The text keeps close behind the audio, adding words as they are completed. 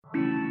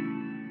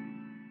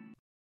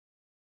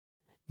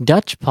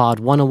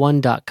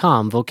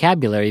DutchPod101.com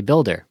Vocabulary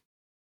Builder.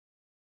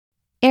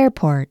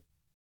 Airport,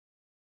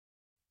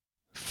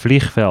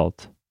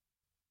 Vliegveld.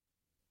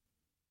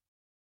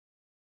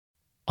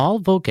 All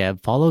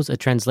vocab follows a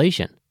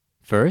translation.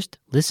 First,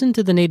 listen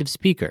to the native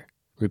speaker.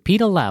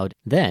 Repeat aloud,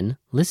 then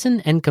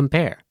listen and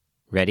compare.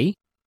 Ready?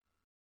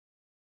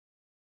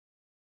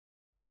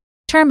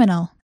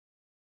 terminal,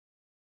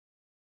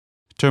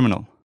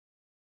 Terminal.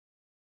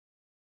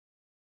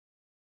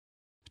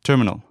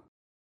 Terminal.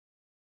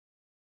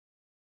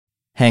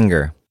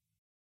 Hangar,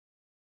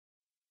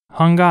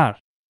 Hangar.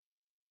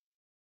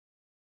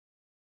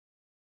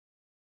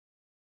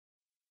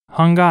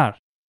 Hangar.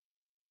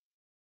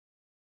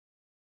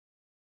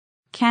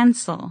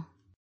 Cancel.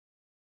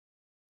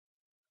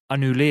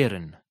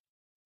 Annuleren.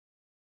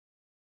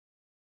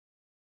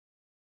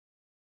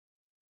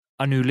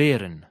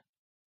 Annuleren.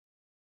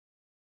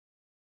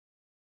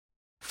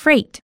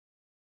 freight,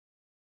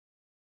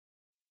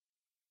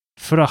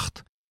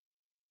 Vracht.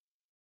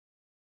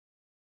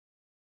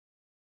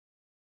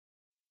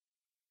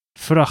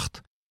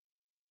 Vracht.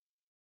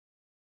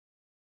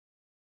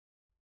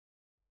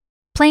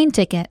 plane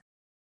ticket,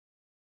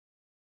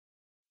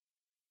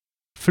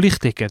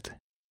 Vliegticket.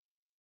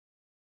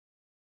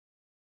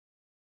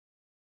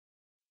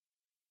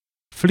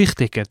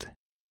 Vliegticket.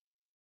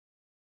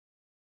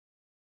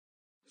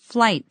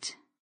 Flight.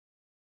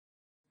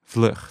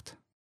 Vlucht.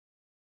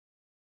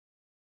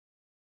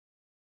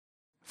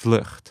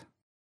 Vlucht.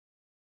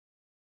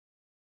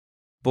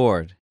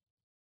 board,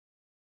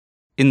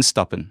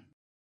 Instappen.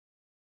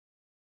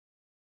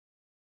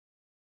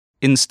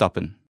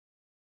 Instappen.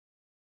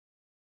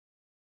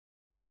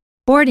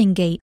 boarding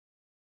gate,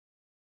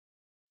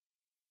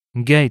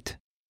 Gate.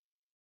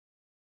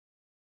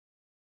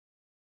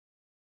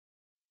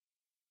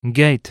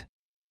 Gate.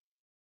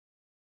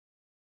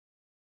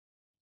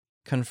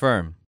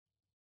 confirm,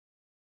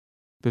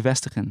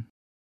 Bevestigen.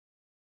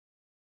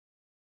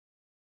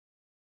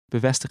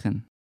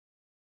 Bevestigen.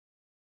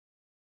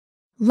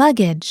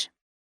 luggage,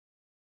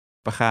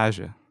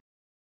 Bagage.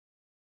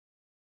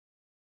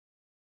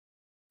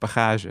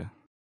 Bagage.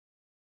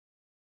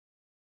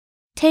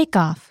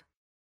 takeoff,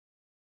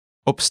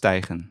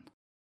 Opstijgen.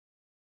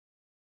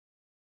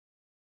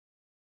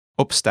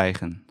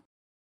 Opstijgen.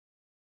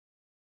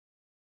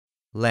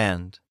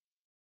 land,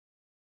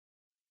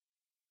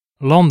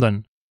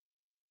 Landen.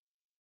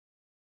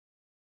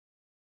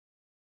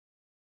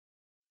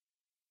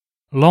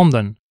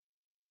 Landen.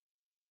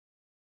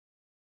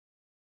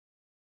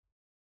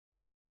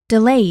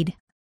 delayed,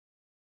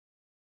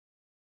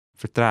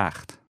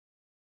 Vertraagd.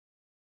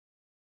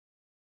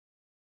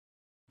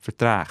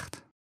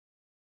 Vertraagd.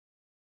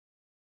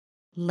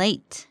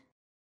 Late.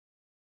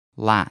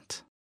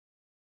 Laat.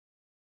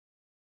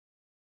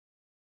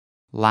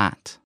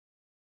 Laat.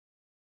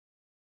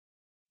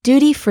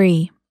 duty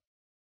free,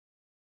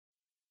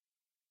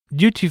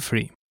 Duty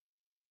free.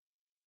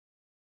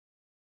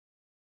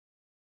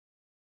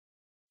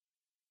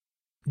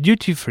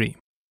 Duty free.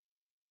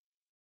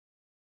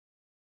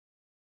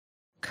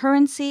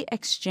 Currency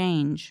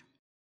exchange.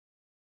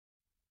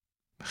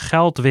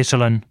 Geld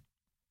wisselen.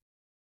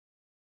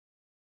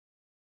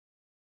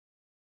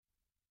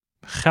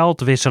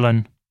 Geld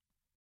wisselen.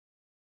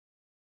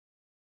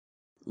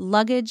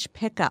 Luggage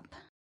pickup.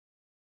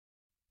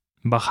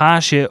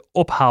 Bagage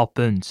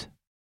ophaalpunt.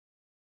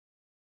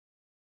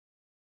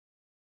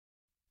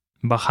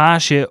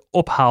 Bagage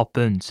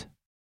ophaalpunt.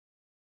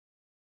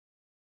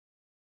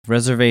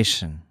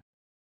 reservation,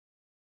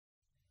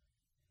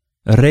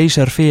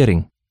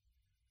 Reservering.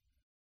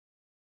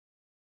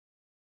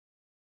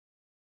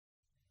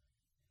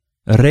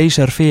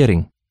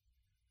 Reservering.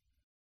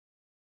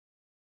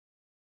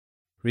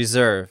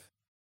 reserve,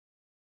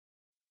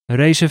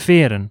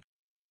 Reserveren.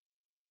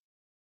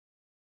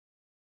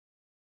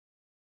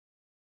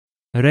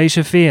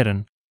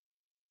 Reserveren.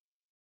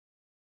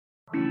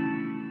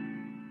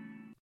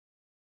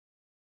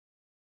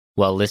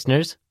 Well,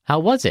 listeners, how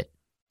was it?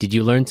 Did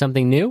you learn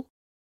something new?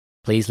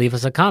 Please leave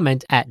us a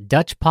comment at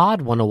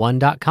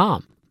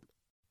DutchPod101.com.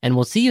 And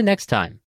we'll see you next time.